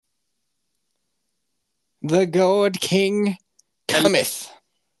The God King cometh.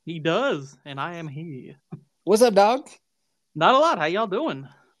 He does, and I am he. What's up, dog? Not a lot. How y'all doing?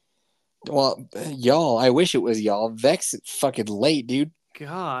 Well, y'all, I wish it was y'all. Vex fucking late, dude.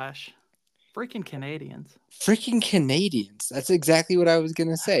 Gosh, freaking Canadians. Freaking Canadians. That's exactly what I was going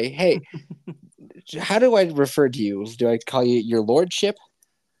to say. Hey, how do I refer to you? Do I call you your lordship?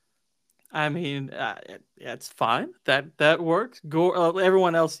 I mean, it's fine. That works.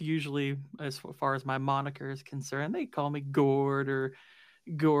 Everyone else usually, as far as my moniker is concerned, they call me Gord or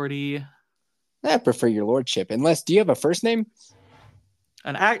Gordy. I prefer your lordship. Unless, do you have a first name?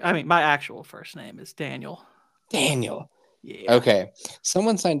 I mean, my actual first name is Daniel. Daniel. Yeah. Okay.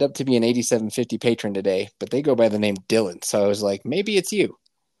 Someone signed up to be an 8750 patron today, but they go by the name Dylan. So I was like, maybe it's you.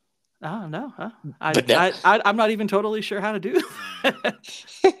 Oh no, huh? I'm not even totally sure how to do that.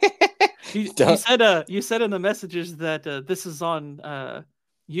 You said in the messages that this is on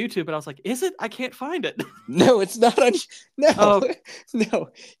YouTube, and I was like, is it? I can't find it. No, it's not on. No, Oh. No.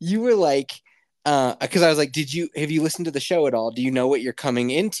 You were like, because I was like, have you listened to the show at all? Do you know what you're coming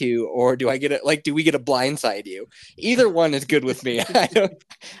into, or do we get a blindside you? Either one is good with me.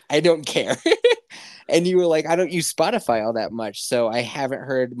 I don't care. And you were like, I don't use Spotify all that much, so I haven't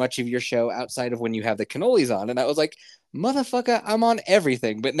heard much of your show outside of when you have the cannolis on. And I was like, motherfucker, I'm on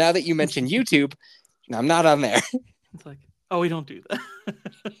everything. But now that you mentioned YouTube, I'm not on there. It's like, oh, we don't do that.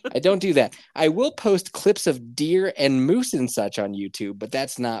 I don't do that. I will post clips of deer and moose and such on YouTube, but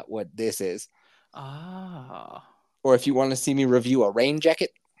that's not what this is. Ah. Or if you want to see me review a rain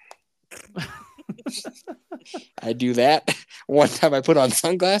jacket, I do that. One time I put on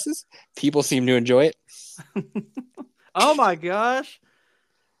sunglasses. People seem to enjoy it. Oh my gosh.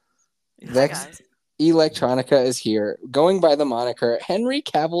 Next, Electronica is here, going by the moniker Henry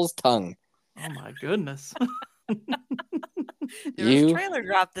Cavill's tongue. Oh my goodness. There was a trailer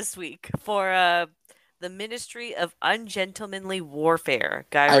dropped this week for the Ministry of Ungentlemanly Warfare,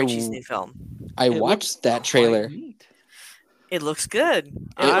 Guy Ritchie's new film. I watched that trailer. It looks good.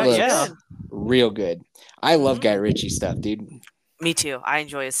 It looks real good. I love Guy Ritchie stuff, dude. Me too. I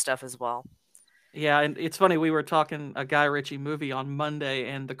enjoy his stuff as well. Yeah, and it's funny, we were talking a Guy Ritchie movie on Monday,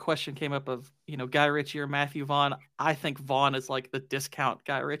 and the question came up of, Guy Ritchie or Matthew Vaughn. I think Vaughn is like the discount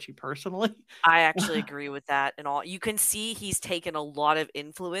Guy Ritchie, personally. I actually agree with that and all. You can see he's taken a lot of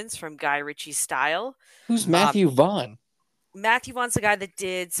influence from Guy Ritchie's style. Who's Matthew Vaughn? Matthew Vaughn's the guy that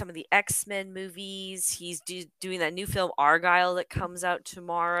did some of the X-Men movies. He's doing that new film Argyle that comes out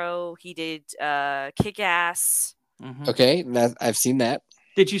tomorrow. He did Kick-Ass. Mm-hmm. Okay, I've seen that.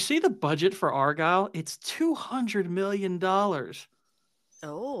 Did you see the budget for Argyle? It's $200 million.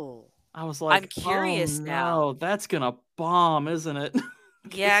 Oh. I was like, I'm curious now. That's going to bomb, isn't it?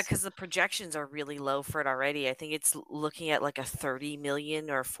 Yeah, because the projections are really low for it already. I think it's looking at like a $30 million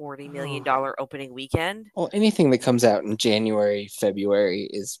or $40 million opening weekend. Well, anything that comes out in January, February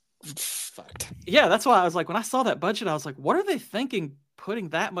is fucked. Yeah, that's why I was like, when I saw that budget, I was like, what are they thinking putting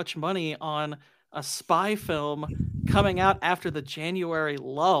that much money on a spy film coming out after the January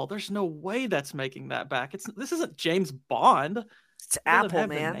lull? There's no way that's making that back. This isn't James Bond. It's Apple,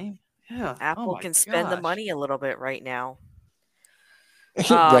 man. Yeah, Apple can spend the money a little bit right now.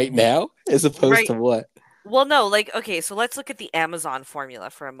 Right now, as opposed to what? Well, no, okay, so let's look at the Amazon formula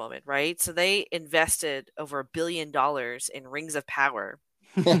for a moment, right? So they invested over $1 billion in Rings of Power,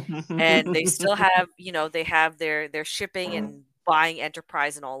 and they still have, they have their shipping and buying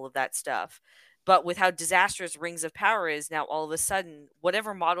enterprise and all of that stuff. But with how disastrous Rings of Power is now, all of a sudden,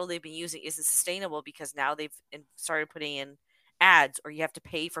 whatever model they've been using isn't sustainable because now they've started putting in ads, or you have to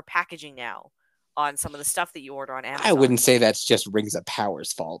pay for packaging now on some of the stuff that you order on Amazon. I wouldn't say that's just Rings of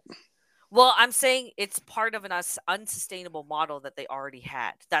Power's fault. Well, I'm saying it's part of an unsustainable model that they already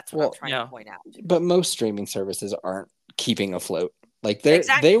had. That's what I'm trying to point out. But most streaming services aren't keeping afloat. Like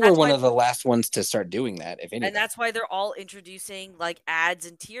they were one of the last ones to start doing that, if anything. And that's why they're all introducing like ads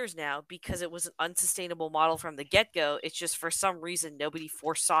and tiers now, because it was an unsustainable model from the get-go. It's just for some reason nobody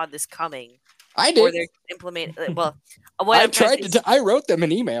foresaw this coming. I did. Or they're implementing. Well, I wrote them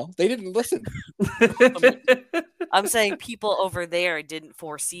an email. They didn't listen. I'm saying people over there didn't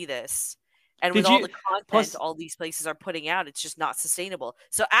foresee this. And with all the content all these places are putting out, it's just not sustainable.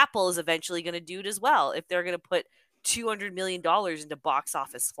 So Apple is eventually going to do it as well if they're going to put $200 million into box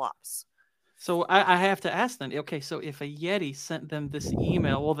office flops. So I have to ask then, okay, so if a Yeti sent them this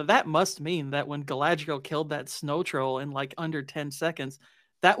email, well, that must mean that when Galadriel killed that snow troll in like under 10 seconds,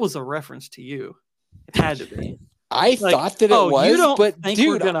 that was a reference to you. It had to be. I thought that it was, you don't but think dude,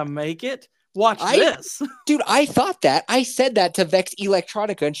 we're going to make it? Watch this. Dude, I thought that. I said that to Vex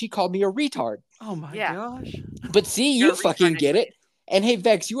Electronica, and she called me a retard. Oh my gosh. But see, you fucking get it. And hey,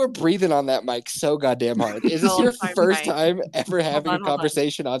 Vex, you are breathing on that mic so goddamn hard. Is this Oh, your I'm first trying. time ever having a Hold on.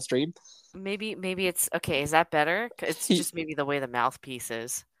 conversation on stream? Maybe it's okay. Is that better? It's just maybe the way the mouthpiece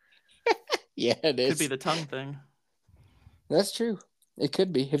is. Yeah, it Could be is. the tongue thing. That's true. It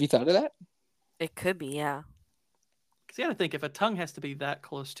could be. Have you thought of that? It could be, yeah. Because you got to think, if a tongue has to be that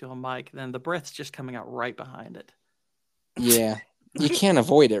close to a mic, then the breath's just coming out right behind it. Yeah. You can't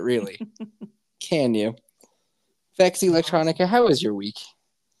avoid it, really. Can you? Vex Electronica, how was your week?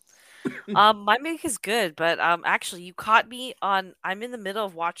 My make is good, but actually you caught me on I'm in the middle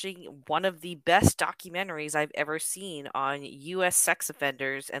of watching one of the best documentaries I've ever seen on US sex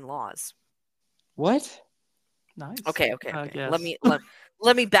offenders and laws. What? Nice. Okay. Yes.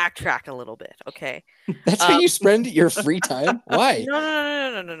 Let me backtrack a little bit, okay? That's how you spend your free time? Why?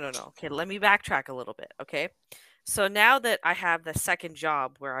 No. Okay, let me backtrack a little bit, okay? So now that I have the second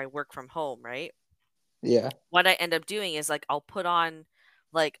job where I work from home, right? Yeah. What I end up doing is like I'll put on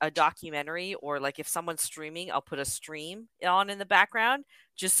like a documentary, or like if someone's streaming, I'll put a stream on in the background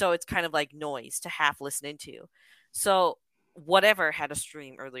just so it's kind of like noise to half listen into. So whatever had a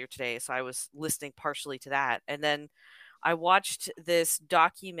stream earlier today, so I was listening partially to that. And then I watched this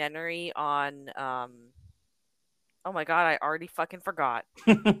documentary on oh my god, I already fucking forgot.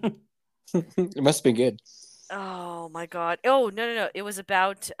 It must be good. Oh my god. Oh, no. It was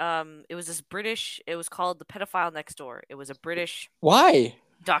about it was this British, it was called The Pedophile Next Door. It was a British Why?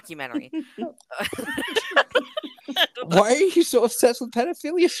 documentary. Why are you so obsessed with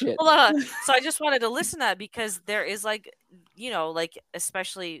pedophilia shit? Well, so I just wanted to listen to that because there is like, like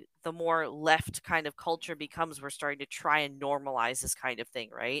especially the more left kind of culture becomes, we're starting to try and normalize this kind of thing,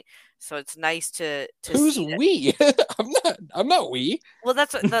 right? So it's nice to Who's see that. we? I'm not we. Well,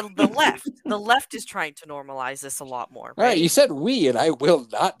 that's what the left. The left is trying to normalize this a lot more, All right, right? you said we, and I will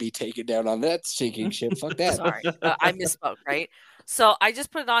not be taken down on that sinking ship. Fuck that. Sorry, I misspoke, right? So I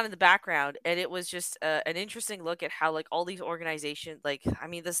just put it on in the background, and it was just an interesting look at how like all these organizations, like I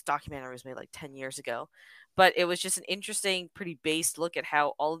mean, this documentary was made like 10 years ago, but it was just an interesting, pretty based look at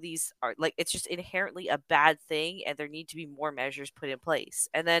how all of these are like it's just inherently a bad thing, and there need to be more measures put in place.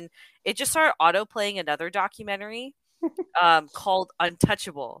 And then it just started auto playing another documentary, called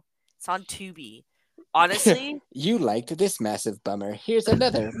Untouchable. It's on Tubi. Honestly, You liked this massive bummer. Here's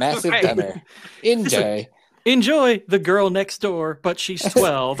another massive Right. bummer. Enjoy. Enjoy the girl next door, but she's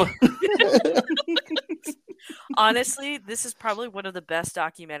 12. honestly, this is probably one of the best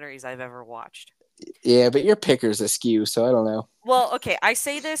documentaries I've ever watched. Yeah, but your picker's askew, so I don't know. Well, okay, I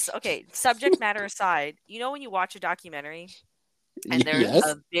say this, okay, subject matter aside, when you watch a documentary and there's Yes.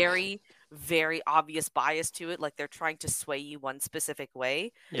 a very, very obvious bias to it, like they're trying to sway you one specific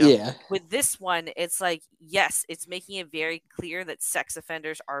way. Yep. Yeah. With this one, it's like, yes, it's making it very clear that sex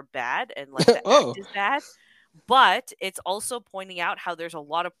offenders are bad and like the Oh. act is bad, but it's also pointing out how there's a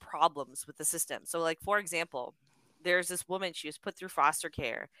lot of problems with the system. So, like, for example, there's this woman, she was put through foster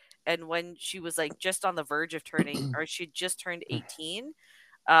care, and when she was like just on the verge of turning, or she just turned 18,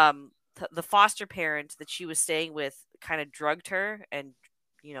 the foster parent that she was staying with kind of drugged her and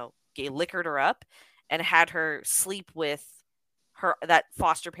liquored her up and had her sleep with that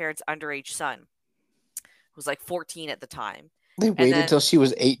foster parent's underage son, who was like 14 at the time. They waited till she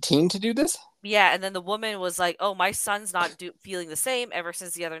was 18 to do this? Yeah, and then the woman was like, "Oh, my son's not feeling the same ever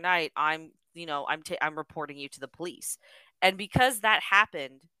since the other night. I'm reporting you to the police." And because that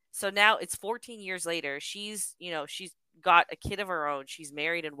happened, so now it's 14 years later. She's got a kid of her own. She's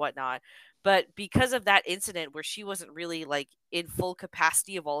married and whatnot. But because of that incident where she wasn't really like in full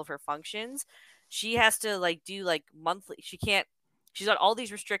capacity of all of her functions, she has to like do like monthly. She can't. She's got all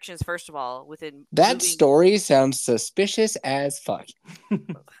these restrictions. First of all, within That story sounds suspicious as fuck.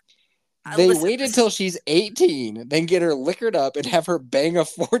 They waited till she's 18, then get her liquored up and have her bang a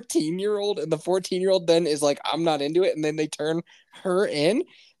 14-year-old, and the 14-year-old then is like, I'm not into it, and then they turn her in?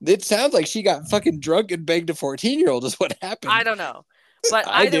 It sounds like she got fucking drunk and banged a 14-year-old is what happened. I don't know. But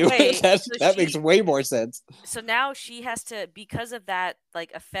I either do. way, that makes way more sense. So now she has to, because of that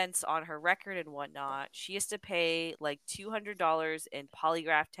like offense on her record and whatnot, she has to pay like $200 in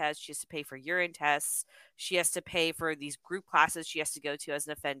polygraph tests. She has to pay for urine tests. She has to pay for these group classes she has to go to as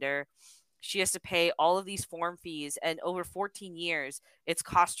an offender. She has to pay all of these form fees, and over 14 years, it's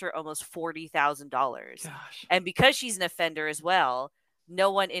cost her almost $40,000. And because she's an offender as well, no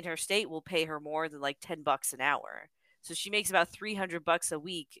one in her state will pay her more than like $10 an hour. So she makes about $300 a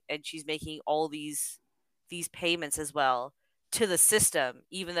week, and she's making all these payments as well to the system,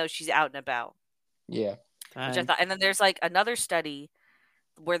 even though she's out and about. Yeah. Which I thought, and then there's like another study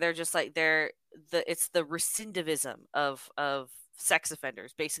where they're just like it's the recidivism of sex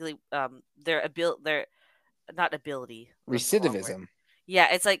offenders. Basically, their not ability. Recidivism.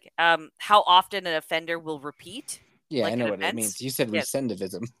 Yeah, it's like how often an offender will repeat. Yeah, like I know an what it offense. means. You said Yeah,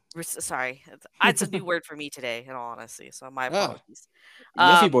 recidivism. sorry, it's a new word for me today. In all honesty, so my Ah, apologies.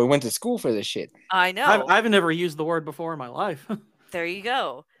 Yuffie boy went to school for this shit. I know. I've never used the word before in my life. There you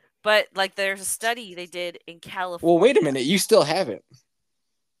go. But like, there's a study they did in California. Well, wait a minute. You still haven't.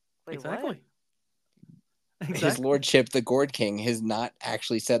 Wait, exactly. what? Exactly. His lordship, the Gourd King, has not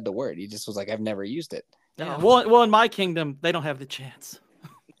actually said the word. He just was like, I've never used it. Yeah. Oh. Well, in my kingdom, they don't have the chance.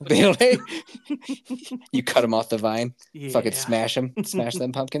 They don't. You cut him off the vine. Yeah. Fucking smash him. Smash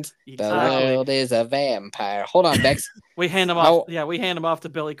them pumpkins. Exactly. The world is a vampire. Hold on, Bex. We hand them off. Yeah, we hand them off to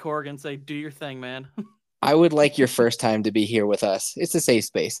Billy Corgan and say, "Do your thing, man." I would like your first time to be here with us. It's a safe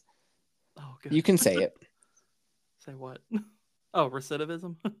space. Oh, good. You can say it. Say what? Oh,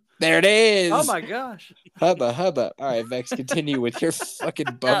 recidivism. There it is. Oh my gosh. Hubba hubba. All right, Vex, continue with your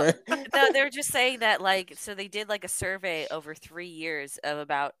fucking bummer. No, they were just saying that, like, so they did like a survey over 3 years of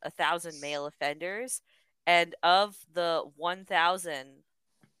about 1,000 male offenders, and of the 1,000,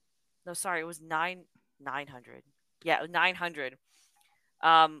 no, sorry, it was 900. Yeah, it was 900.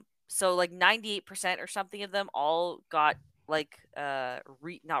 So like 98% or something of them all got like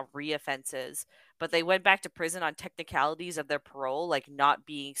not re-offenses, but they went back to prison on technicalities of their parole, like not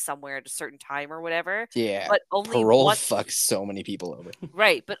being somewhere at a certain time or whatever. Yeah. But only parole one, fucks so many people over.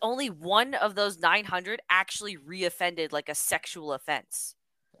 right, but only one of those 900 actually re-offended like a sexual offense.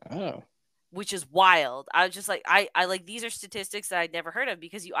 Oh. Which is wild. I was just like, I like, these are statistics that I'd never heard of,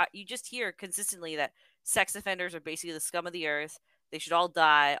 because you just hear consistently that sex offenders are basically the scum of the earth. They should all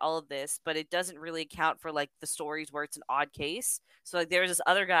die, all of this, but it doesn't really account for like the stories where it's an odd case. So like, there was this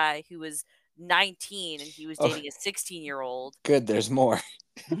other guy who was 19 and he was dating a 16-year-old. Good, there's more.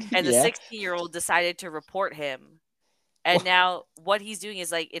 And the Yeah. 16-year-old decided to report him. And now what he's doing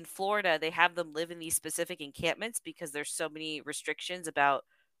is, like, in Florida, they have them live in these specific encampments because there's so many restrictions about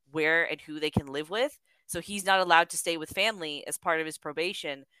where and who they can live with. So he's not allowed to stay with family as part of his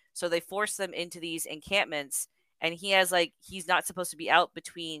probation. So they force them into these encampments, and he has like, he's not supposed to be out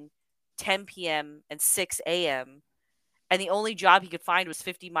between 10 p.m. and 6 a.m. And the only job he could find was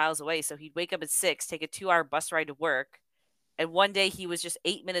 50 miles away. So he'd wake up at 6, take a 2-hour bus ride to work. And one day he was just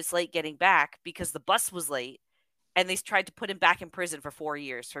 8 minutes late getting back because the bus was late. And they tried to put him back in prison for 4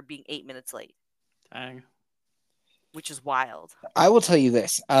 years for being 8 minutes late. Dang. Which is wild. I will tell you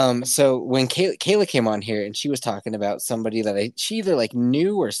this. So when Kayla came on here and she was talking about somebody that she either like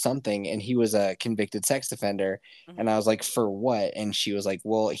knew or something, and he was a convicted sex offender, and I was like, for what? And she was like,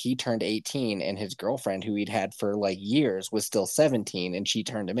 well, he turned 18 and his girlfriend, who he'd had for like years, was still 17, and she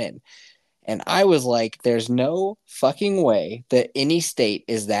turned him in. And I was like, there's no fucking way that any state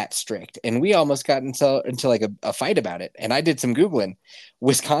is that strict. And we almost got into like a fight about it. And I did some Googling.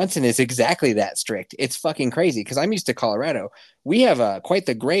 Wisconsin is exactly that strict. It's fucking crazy because I'm used to Colorado. We have quite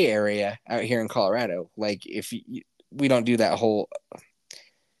the gray area out here in Colorado. Like, we don't do that whole,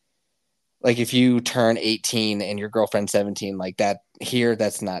 like, if you turn 18 and your girlfriend's 17, like that here,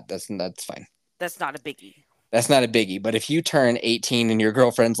 that's fine. That's not a biggie. That's not a biggie. But if you turn 18 and your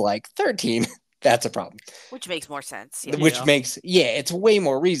girlfriend's like 13, that's a problem. Which makes more sense. Yeah. Which makes, it's way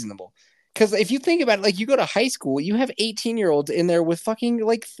more reasonable. Because if you think about it, like, you go to high school, you have 18-year-olds in there with fucking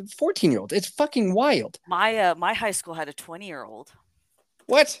like 14-year-olds. It's fucking wild. My high school had a 20-year-old.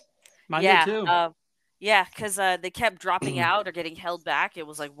 What? Mine did too. Yeah, because they kept dropping out or getting held back. It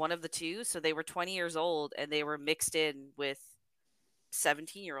was like one of the two. So they were 20 years old and they were mixed in with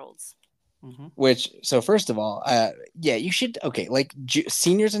 17-year-olds. Mm-hmm. Which, so first of all, you should, like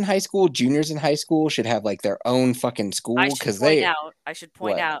seniors in high school, juniors in high school should have like their own fucking school. I should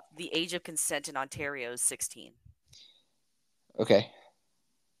point out the age of consent in Ontario is 16. Okay.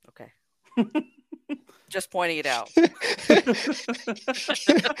 Just pointing it out.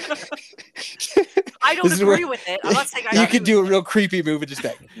 I don't agree with it. I'm not saying you could do a real creepy move and just be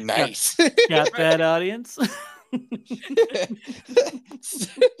like, nice. Got that, audience?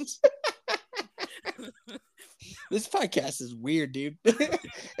 This podcast is weird, dude.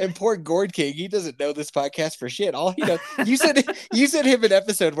 And poor Gourd King, he doesn't know this podcast for shit. All he knows, you said him an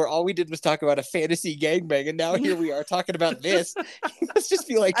episode where all we did was talk about a fantasy gangbang, and now here we are talking about this. Let's just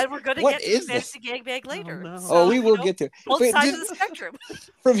be like, and we're gonna what get is to fantasy gangbang later. Oh, no. So, we will get to both sides of the spectrum.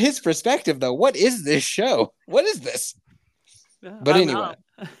 From his perspective, though, what is this show? What is this? But anyway.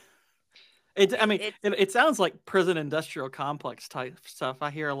 It sounds like prison industrial complex type stuff.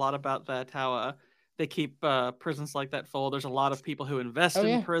 I hear a lot about that, how they keep prisons like that full. There's a lot of people who invest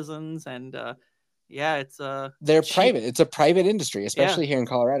in prisons, and it's they're cheap. Private. It's a private industry, especially here in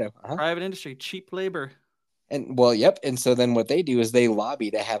Colorado. Private industry, cheap labor. And well, yep. And so then what they do is they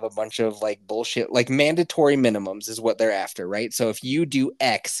lobby to have a bunch of like bullshit, like mandatory minimums is what they're after, right? So if you do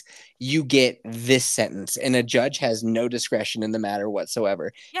X, you get this sentence, and a judge has no discretion in the matter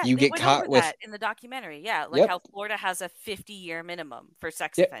whatsoever. Yeah, You they get went over caught with, that in the documentary. Yeah, like yep, how Florida has a 50-year minimum for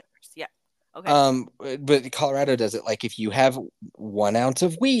sex yep. offenders. Yeah. Okay. But Colorado does it like if you have 1 ounce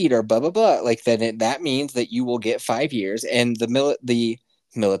of weed or blah blah blah, like then that means that you will get 5 years, and the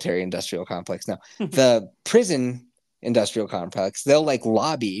military industrial complex now the prison industrial complex, they'll like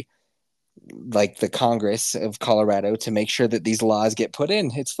lobby like the Congress of Colorado to make sure that these laws get put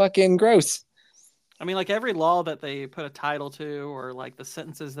in. It's fucking gross. I mean, like every law that they put a title to, or like the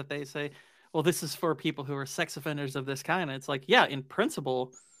sentences that they say, well, this is for people who are sex offenders of this kind. And it's like, yeah, in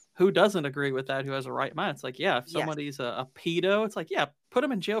principle, who doesn't agree with that? Who has a right mind? It's like, yeah, if Yes. somebody's a pedo, it's like, yeah, put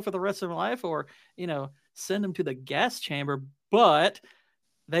them in jail for the rest of their life, or send them to the gas chamber. But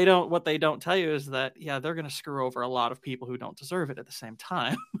what they don't tell you is that, yeah, they're going to screw over a lot of people who don't deserve it at the same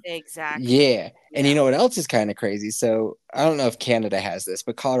time. Exactly. Yeah. And you Yeah. know what else is kind of crazy? So I don't know if Canada has this,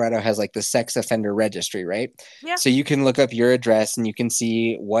 but Colorado has like the sex offender registry, right? Yeah. So you can look up your address and you can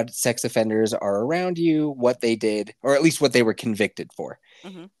see what sex offenders are around you, what they did, or at least what they were convicted for.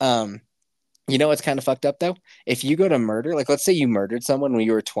 Mm-hmm. You know what's kind of fucked up though? If you go to murder, like let's say you murdered someone when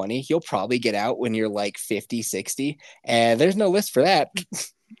you were 20, you'll probably get out when you're like 50, 60, and there's no list for that.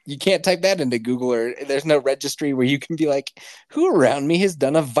 You can't type that into Google, or there's no registry where you can be like, who around me has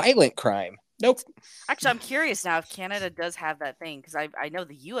done a violent crime? Nope. Actually, I'm curious now if Canada does have that thing, because I know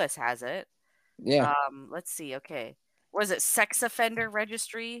the U.S. has it. Yeah. Let's see. Okay. What is it? Sex offender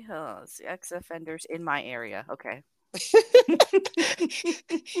registry? Oh, sex offenders in my area. Okay.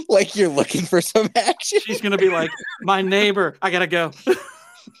 Like you're looking for some action. She's going to be like, my neighbor, I got to go.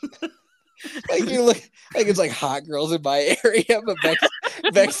 Like you look like it's like hot girls in my area, but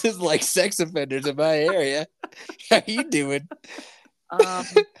Vex is like sex offenders in my area. How you doing?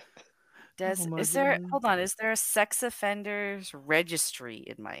 Is there? Hold on. Is there a sex offenders registry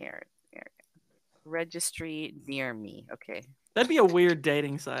in my area? Registry near me. Okay. That'd be a weird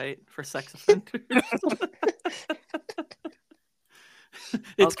dating site for sex offenders.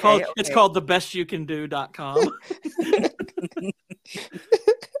 It's called thebestyoukando.com.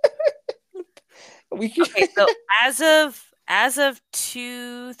 Okay, so as of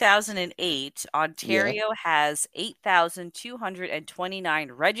 2008, Ontario has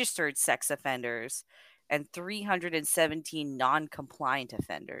 8,229 registered sex offenders and 317 non-compliant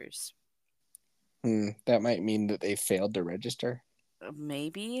offenders. That might mean that they failed to register.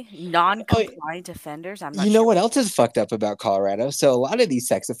 Maybe non-compliant offenders. I'm not You know sure. what else is fucked up about Colorado? So a lot of these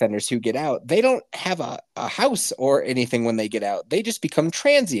sex offenders who get out, they don't have a house or anything when they get out. They just become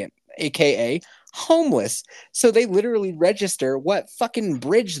transient, aka homeless. So they literally register what fucking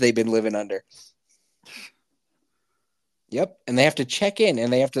bridge they've been living under. Yep. And they have to check in,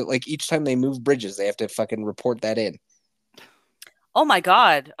 and they have to, like, each time they move bridges, they have to fucking report that in. Oh my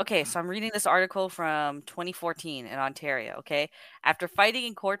God. Okay, so I'm reading this article from 2014 in Ontario. Okay. After fighting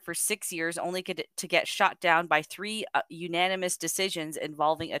in court for 6 years, only to get shot down by 3 unanimous decisions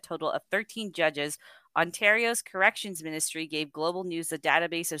involving a total of 13 judges, Ontario's Corrections Ministry gave Global News a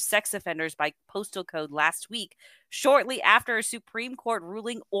database of sex offenders by postal code last week, shortly after a Supreme Court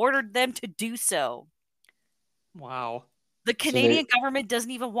ruling ordered them to do so. Wow. The Canadian government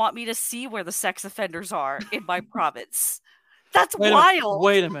doesn't even want me to see where the sex offenders are in my province. That's wild.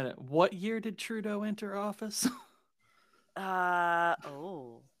 Wait a minute. What year did Trudeau enter office?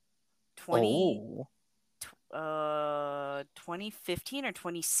 2015 or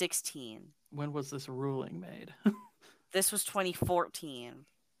 2016. When was this ruling made? This was 2014.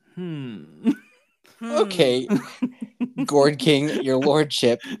 Okay. Gord King, your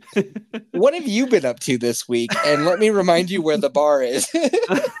lordship. What have you been up to this week? And let me remind you where the bar is.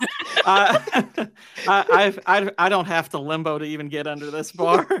 I don't have to limbo to even get under this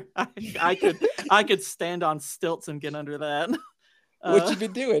bar. I could stand on stilts and get under that. What you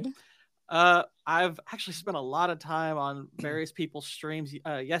been doing? I've actually spent a lot of time on various people's streams.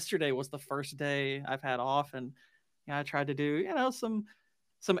 Yesterday was the first day I've had off, and I tried to do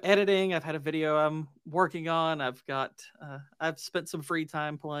some editing. I've had a video I'm working on. I've spent some free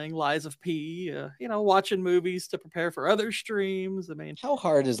time playing Lies of P, watching movies to prepare for other streams. I mean, how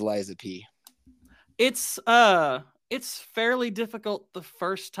hard is Lies of P? It's fairly difficult the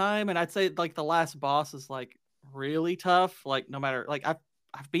first time, and I'd say like the last boss is like really tough. Like no matter, like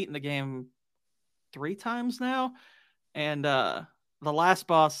I've beaten the game 3 times now, and the last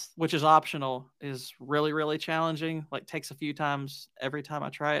boss, which is optional, is really, really challenging. Like takes a few times every time I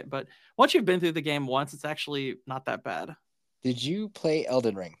try it. But once you've been through the game once, it's actually not that bad. Did you play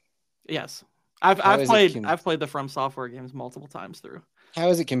Elden Ring? Yes. I've played the From Software games multiple times through. How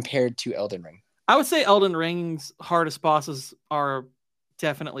is it compared to Elden Ring? I would say Elden Ring's hardest bosses are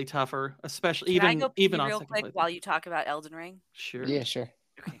definitely tougher, especially Can I go pee even on real second quick playthrough. while you talk about Elden Ring? Sure. Yeah, sure.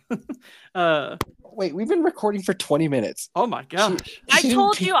 Okay. Wait, we've been recording for 20 minutes. Oh my gosh. I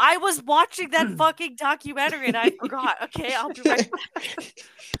told you I was watching that fucking documentary and I forgot. Okay, I'll be right back.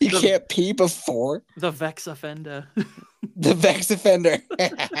 You can't pee before? The Vex Offender. The Vex Offender.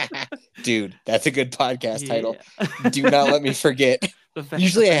 Dude, that's a good podcast title. Do not let me forget.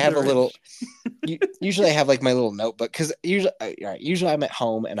 Usually I have a little usually I have like my little notebook because usually I'm at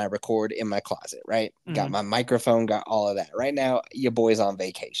home and I record in my closet, right? Got my microphone, got all of that. Right now, your boy's on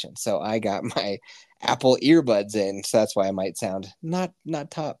vacation, so I got my Apple earbuds in, so that's why I might sound not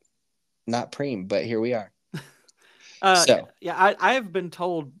top, not preem, but here we are. I have been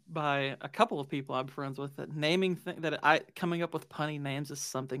told by a couple of people I'm friends with that coming up with punny names is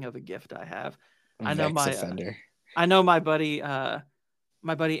something of a gift I have. I know my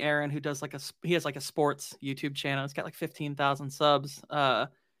buddy Aaron, who does he has like a sports YouTube channel. It's got like 15,000 subs.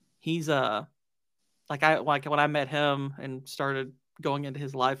 He's like when I met him and started going into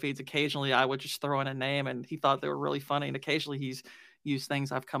his live feeds, occasionally I would just throw in a name and he thought they were really funny. And occasionally he's used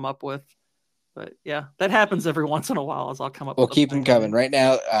things I've come up with. But yeah, that happens every once in a while as I'll come up with. We'll keep them coming. Right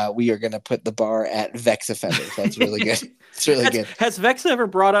now, we are going to put the bar at Vex Offenders. That's really good. It's really good. Has Vex ever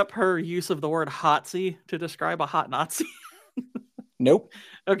brought up her use of the word hotsy to describe a hot Nazi? Nope.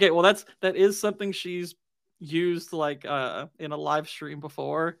 Okay, well that is something she's used like in a live stream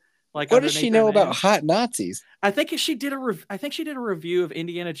before. Like, what does she know about hot Nazis? I think she did a review of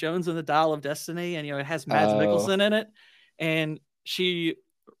Indiana Jones and the Dial of Destiny, and it has Mads Mikkelsen in it, and she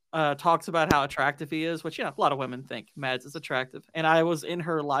talks about how attractive he is, which a lot of women think Mads is attractive. And I was in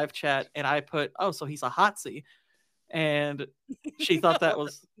her live chat, and I put, "Oh, so he's a hotsy," and she thought that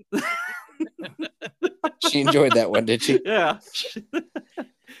was. She enjoyed that one, did she? Yeah.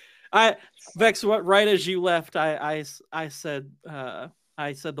 Vex, right as you left, I said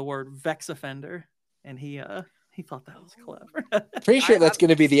the word Vex Offender, and he thought that was clever. Pretty sure that's going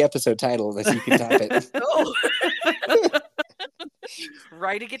to be the episode title, unless you can top it.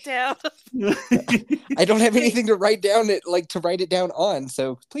 Writing it down. I don't have anything to write down to write it down on,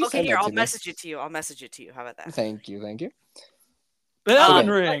 so please. Okay, here, I'll message it to you. How about that? Thank you. Elden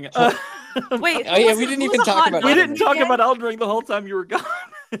Ring. Wait. We didn't even talk about. We didn't talk about Elden Ring the whole time you were gone.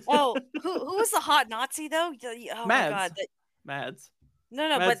 Oh, who was the hot Nazi though? Oh my God. Mads. No,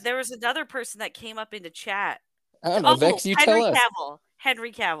 Mads. But there was another person that came up into chat. I don't know, Vex. You tell us.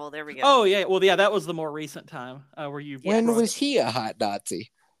 Henry Cavill. There we go. Oh yeah. Well, yeah, that was the more recent time where you. When was he a hot Nazi?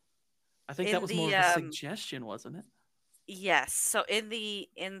 I think that was more of a suggestion, wasn't it? Yes. So in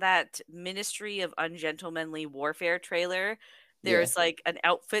that Ministry of Ungentlemanly Warfare trailer, there's like an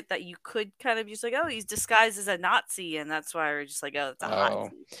outfit that you could kind of just like, oh, he's disguised as a Nazi, and that's why we're just like, oh, it's a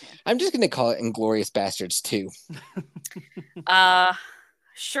hot. I'm just gonna call it Inglourious Bastards 2.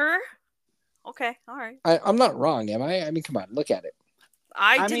 Sure. Okay, all right. I'm not wrong, am I? I mean, come on, look at it.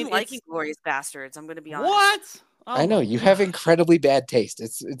 I didn't like Inglourious Bastards. I'm gonna be honest. What? Oh, I know you have incredibly bad taste.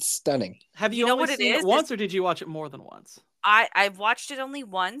 It's stunning. Have you only seen it once, or did you watch it more than once? I've watched it only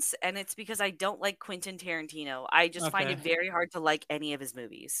once, and it's because I don't like Quentin Tarantino. I just find it very hard to like any of his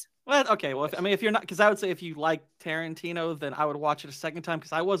movies. Well, okay. Well, if you're not, because I would say if you like Tarantino, then I would watch it a second time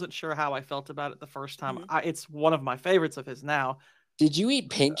because I wasn't sure how I felt about it the first time. Mm-hmm. It's one of my favorites of his now. Did you eat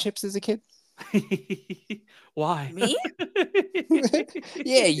paint chips as a kid? Why? Me?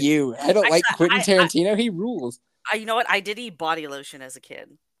 Yeah, you. I don't like Quentin Tarantino. He rules. You know what? I did eat body lotion as a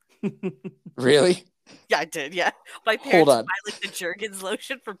kid. Really? Yeah, I did. Yeah, my parents buy like the Jergens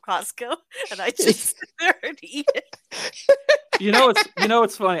lotion from Costco, and I just sit there and eat it.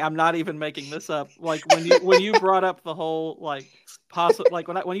 It's funny. I'm not even making this up. Like when you brought up the whole when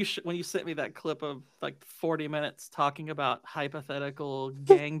you sent me that clip of like 40 minutes talking about hypothetical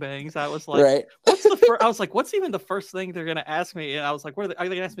gangbangs, I was like, right. What's even the first thing they're gonna ask me? And I was like, are they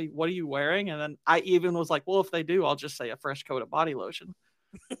gonna ask me what are you wearing? And then I even was like, well, if they do, I'll just say a fresh coat of body lotion.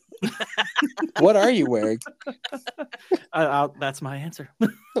 What are you wearing? That's my answer.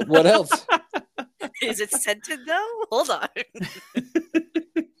 What else? Is it scented though? Hold on.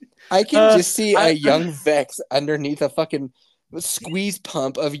 I can just see a young Vex underneath a fucking squeeze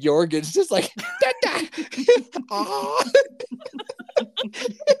pump of Jorgens, just like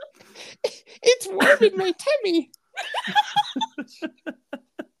it's warm in my tummy.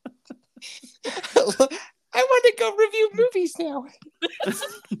 I want to go review movies now.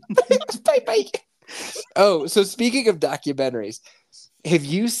 Bye. Oh, so speaking of documentaries, have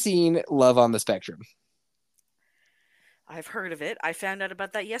you seen Love on the Spectrum? I've heard of it. I found out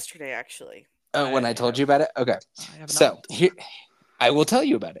about that yesterday, actually. When I told you about it? Okay. I have So not. here, I will tell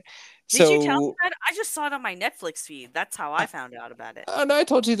you about it. Did you tell me So, that? I just saw it on my Netflix feed. That's how I found out about it. no, I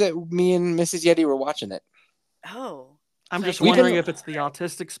told you that me and Mrs. Yeti were watching it. Oh. I'm So just I can't- wondering been- if it's the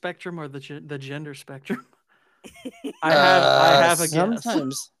autistic spectrum or the gender spectrum. I have a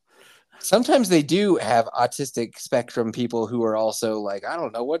guess. Sometimes they do have autistic spectrum people who are also like, I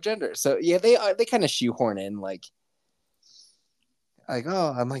don't know what gender. So yeah, they kind of shoehorn in like,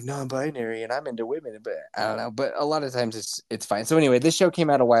 oh, I'm like non-binary and I'm into women, but I don't know. But a lot of times it's fine. So anyway, this show came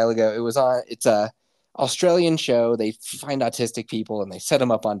out a while ago. It's a Australian show. They find autistic people and they set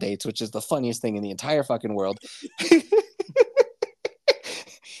them up on dates, which is the funniest thing in the entire fucking world.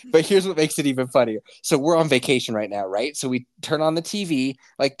 But here's what makes it even funnier. So we're on vacation right now, right? So we turn on the TV.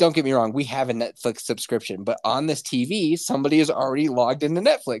 Like, don't get me wrong, we have a Netflix subscription, but on this TV, somebody is already logged into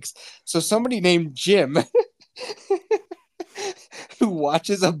Netflix. So somebody named Jim who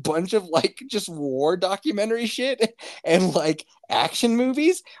watches a bunch of like just war documentary shit and like action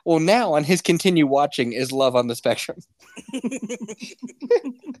movies. Well, now on his continue watching is Love on the Spectrum.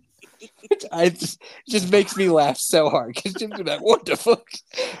 Which just makes me laugh so hard because Jim's like, what the fuck?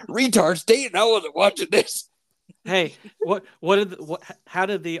 Retards dating? I wasn't watching this. Hey, how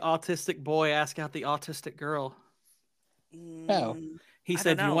did the autistic boy ask out the autistic girl? Oh. He I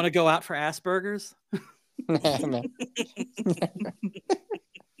said, don't "You know. want to go out for Asperger's?"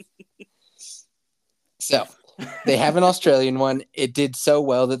 So they have an Australian one. It did so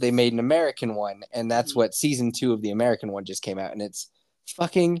well that they made an American one, and that's what season 2 of the American one just came out, and it's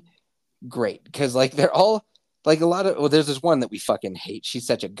fucking great because like they're all like a lot of there's this one that we fucking hate. She's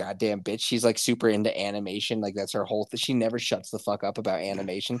such a goddamn bitch. She's like super into animation, like that's her whole thing. She never shuts the fuck up about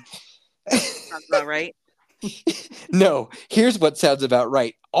animation. Sounds about right. No, here's what sounds about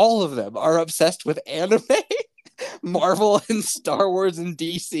right. All of them are obsessed with anime, Marvel and Star Wars and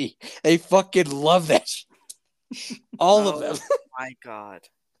DC. They fucking love that shit. All of them. My God.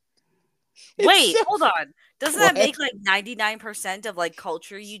 It's Wait, so- hold on. Doesn't What? that make like 99% of like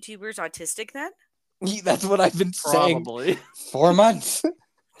culture YouTubers autistic then? That's what I've been saying Probably. for months.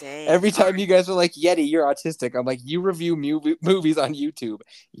 Dang. Every time All right. you guys are like, Yeti, you're autistic. I'm like, you review movies on YouTube.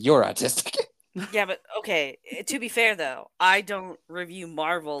 You're autistic. Yeah, but okay. To be fair though, I don't review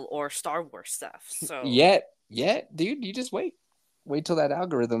Marvel or Star Wars stuff. So Yet, dude, you just wait. Wait till that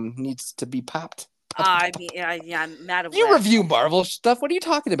algorithm needs to be popped. I mean, yeah, I'm mad at You Wes. review Marvel stuff. What are you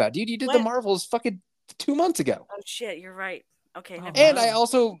talking about, dude? You did the When? Marvels fucking 2 months ago. Oh shit, you're right. Okay, Oh, never And mind. I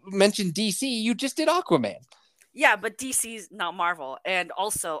also mentioned DC. You just did Aquaman. Yeah, but DC's not Marvel. And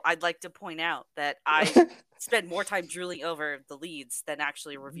also, I'd like to point out that I spend more time drooling over the leads than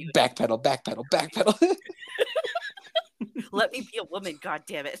actually reviewing. Backpedal. Let me be a woman, god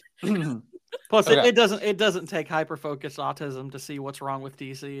damn it. Plus, Okay. it doesn't take hyperfocus autism to see what's wrong with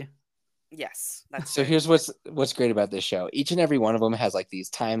DC. Yes, that's So true. here's what's great about this show. Each and every one of them has like these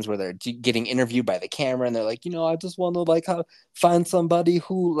times where they're getting interviewed by the camera, and they're like, I just want to like find somebody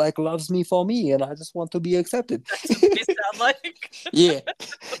who like loves me for me, and I just want to be accepted. That's what they sound like. Yeah.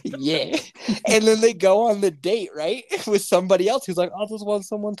 And then they go on the date, right, with somebody else who's like, I just want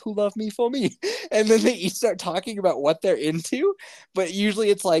someone to love me for me. And then they each start talking about what they're into, but usually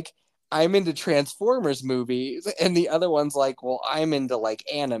it's like, I'm into Transformers movies, and the other one's like, well, I'm into like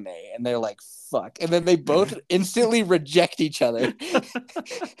anime, and they're like, fuck, and then they both instantly reject each other.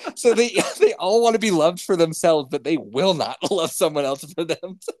 So they all want to be loved for themselves, but they will not love someone else for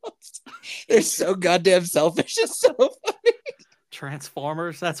themselves. They're so goddamn selfish. It's so funny.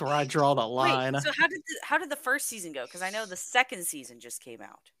 Transformers. That's where I draw the line. Wait, so how did the first season go? Because I know the second season just came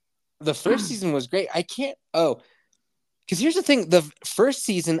out. The first season was great. Because here's the thing, the first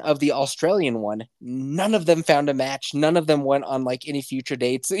season of the Australian one, none of them found a match. None of them went on like any future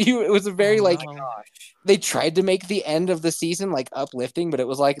dates. It was a very Oh, like, no. Gosh. they tried to make the end of the season like uplifting, but it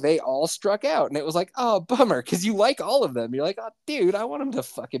was like they all struck out. And it was like, oh, bummer, because you like all of them. You're like, oh, dude, I want them to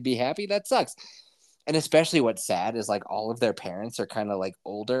fucking be happy. That sucks. And especially what's sad is like all of their parents are kind of like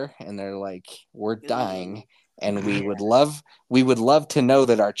older, and they're like, we're dying. And we would love to know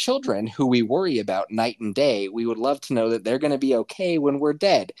that our children, who we worry about night and day, we would love to know that they're going to be okay when we're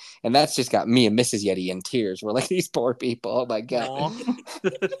dead. And that's just got me and Mrs. Yeti in tears. We're like, these poor people. Oh my God. Aw.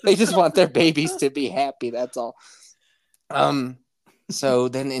 They just want their babies to be happy. That's all. So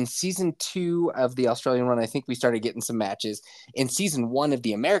then in season 2 of the Australian one, I think we started getting some matches. In season 1 of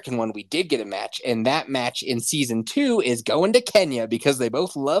the American one, we did get a match. And that match in season 2 is going to Kenya because they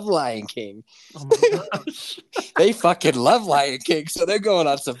both love Lion King. Oh my gosh. They fucking love Lion King, so they're going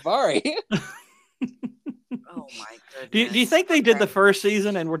on safari. Oh my goodness. Do you think they did the first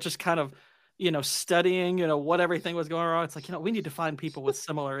season and were just kind of, studying, what everything was going on. It's like, we need to find people with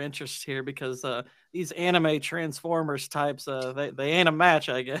similar interests here because these anime Transformers types, they ain't a match,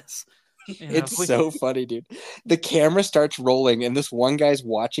 I guess. It's so funny, dude. The camera starts rolling and this one guy's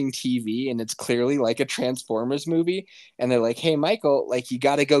watching TV and it's clearly like a Transformers movie. And they're like, hey, Michael, like you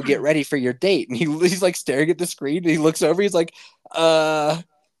got to go get ready for your date. And he's like staring at the screen and he looks over. He's like,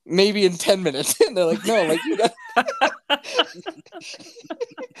 maybe in 10 minutes. And they're like, no, like you got.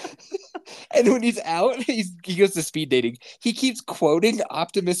 And when he's out, he goes to speed dating. He keeps quoting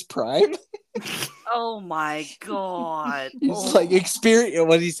Optimus Prime. Oh my god. He's like, experience.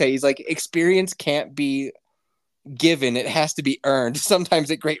 What did he say? He's like, experience can't be given. It has to be earned,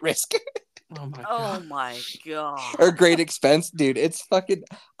 sometimes at great risk. Oh my god. Oh my god. Or great expense. Dude, it's fucking.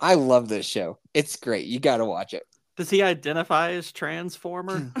 I love this show. It's great. You got to watch it. Does he identify as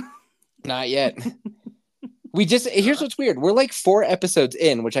Transformer? Not yet. Here's what's weird. We're like 4 episodes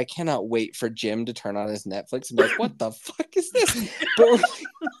in, which I cannot wait for Jim to turn on his Netflix and be like, what the fuck is this? But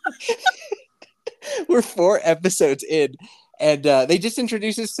we're 4 episodes in, and they just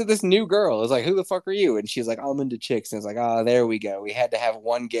introduced us to this new girl. I was like, who the fuck are you? And she's like, I'm into chicks. And it's like, oh, there we go. We had to have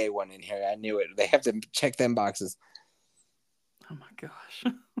one gay one in here. I knew it. They have to check them boxes. Oh my gosh.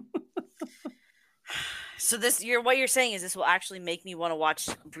 So what you're saying is this will actually make me want to watch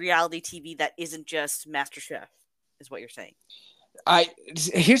reality TV that isn't just MasterChef, is what you're saying.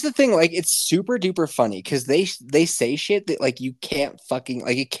 Here's the thing, like it's super duper funny because they say shit that like you can't fucking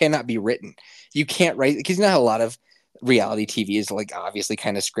like it cannot be written. You can't write because you know how a lot of reality TV is like obviously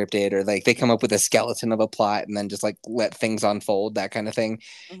kind of scripted or like they come up with a skeleton of a plot and then just like let things unfold, that kind of thing.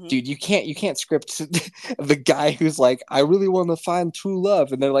 Mm-hmm. Dude, you can't script the guy who's like, I really want to find true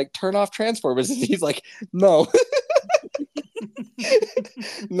love, and they're like, turn off Transformers, and he's like, no.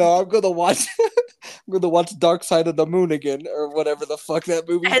 No, I'm gonna watch Dark Side of the Moon again or whatever the fuck that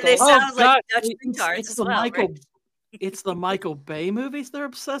movie's called. They sound like Dutch retards as well, right? It's the Michael Bay movies they're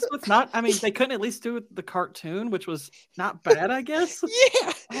obsessed with. They couldn't at least do the cartoon, which was not bad, I guess.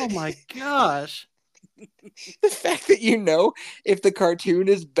 Yeah. Oh my gosh. The fact that if the cartoon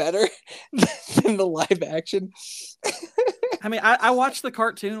is better than the live action. I watched the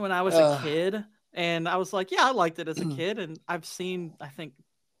cartoon when I was a kid, and I was like, yeah, I liked it as a kid, and I've seen, I think,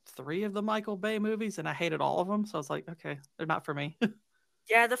 3 of the Michael Bay movies, and I hated all of them, so I was like, okay, they're not for me.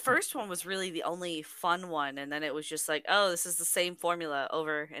 Yeah, the first one was really the only fun one, and then it was just like, oh, this is the same formula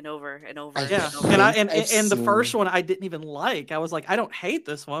over and over and over. Yeah, and over. And the first one I didn't even like. I was like, I don't hate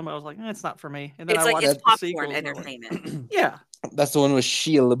this one, but I was like, it's not for me. And then it's I watched it's popcorn entertainment. Yeah, that's the one with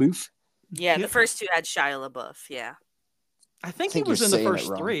Shia LaBeouf. Yeah, the first 2 had Shia LaBeouf. Yeah, I think he was in the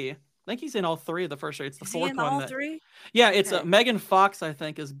first 3. I think he's in all 3 of the first 3. It's the is 4th he in one. All 3? Yeah, it's Megan Fox. I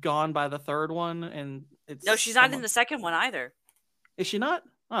think is gone by the 3rd one, and it's no, she's not in the 2nd one either. Is she not?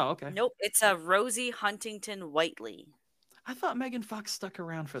 Oh, okay. Nope, it's Rosie Huntington Whiteley. I thought Megan Fox stuck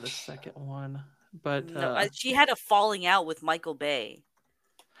around for the 2nd one, but no, she had a falling out with Michael Bay.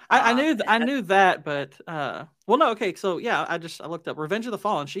 I knew that, but well, no, okay. So yeah, I looked up Revenge of the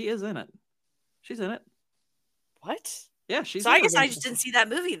Fallen. She is in it. She's in it. What? Yeah, she's. So I guess I just didn't see that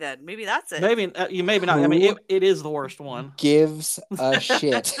movie then. Maybe that's it. Maybe you maybe not. I mean, it is the worst one. Gives a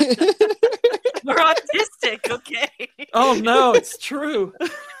shit. We're autistic, okay? Oh no, it's true.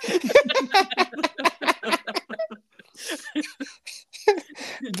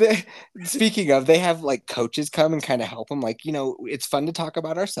 Speaking of, they have like coaches come and kind of help them. Like, it's fun to talk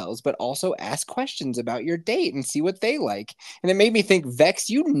about ourselves, but also ask questions about your date and see what they like. And it made me think, Vex,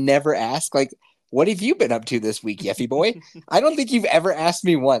 you never ask, like, what have you been up to this week, Yeffy boy? I don't think you've ever asked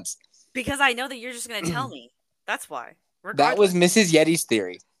me once. Because I know that you're just going to tell me. That's why. That was Mrs. Yeti's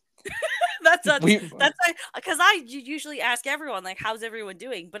theory. That's why, because I usually ask everyone, like, how's everyone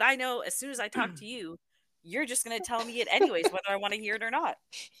doing? But I know as soon as I talk to you, you're just going to tell me it anyways, whether I want to hear it or not.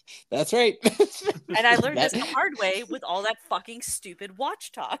 That's right. And I learned this the hard way with all that fucking stupid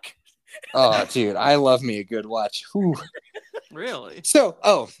watch talk. Oh, dude, I love me a good watch. Whew. Really? So,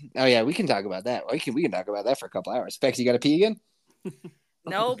 oh yeah, we can talk about that. We can talk about that for a couple hours. Specs, you got to pee again?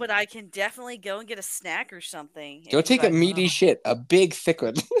 No, but I can definitely go and get a snack or something. Go take a meaty shit, a big thick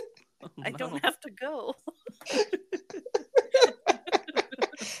one. I don't have to go.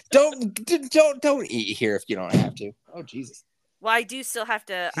 Don't eat here if you don't have to. Oh Jesus. Well, I do still have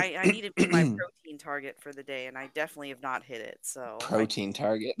to. I need to meet my protein target for the day, and I definitely have not hit it. So protein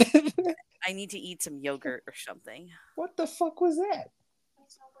target. I need to eat some yogurt or something. What the fuck was that?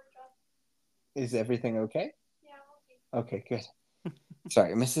 Is everything okay? Yeah. Okay, good.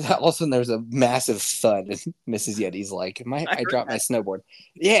 Sorry, Mrs. All of a sudden there's a massive thud, and Mrs. Yeti's like, I dropped my snowboard.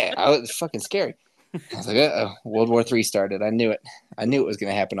 Yeah, it was fucking scary. I was like, World War III started. I knew it. I knew it was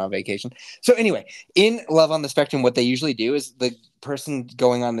going to happen on vacation. So anyway, in Love on the Spectrum, what they usually do is the person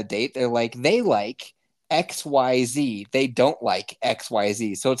going on the date, they like XYZ. They don't like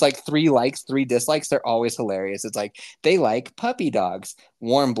XYZ. So it's like 3 likes, 3 dislikes. They're always hilarious. It's like they like puppy dogs,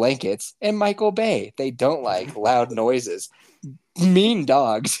 warm blankets, and Michael Bay. They don't like loud noises, mean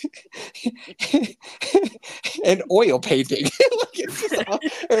dogs, and oil painting.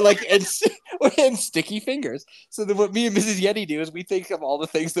 And sticky fingers. So then what me and Mrs. Yeti do is we think of all the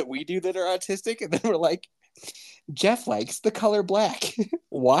things that we do that are autistic, and then we're like, Jeff likes the color black,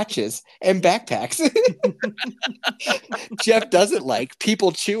 watches, and backpacks. Jeff doesn't like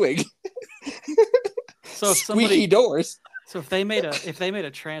people chewing, So squeaky doors. So if they made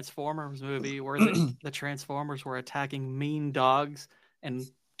a Transformers movie where the Transformers were attacking mean dogs and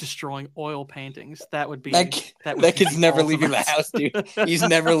destroying oil paintings, that kid's never leaving the house, dude. He's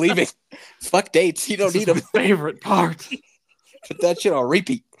never leaving. Fuck dates. You don't need them. Favorite part. Put that shit on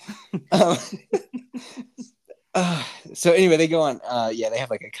repeat. So anyway, they go on. They have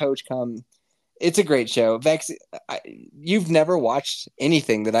like a coach come. It's a great show. Vex, you've never watched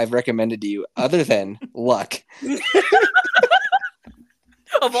anything that I've recommended to you other than Luck.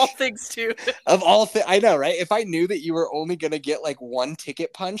 Of all things, too. I know, right? If I knew that you were only going to get like 1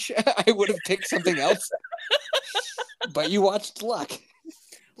 ticket punch, I would have picked something else. But you watched Luck.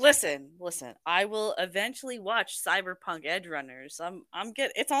 Listen. I will eventually watch Cyberpunk Edge Runners.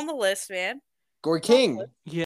 It's on the list, man. Gore King. Yeah.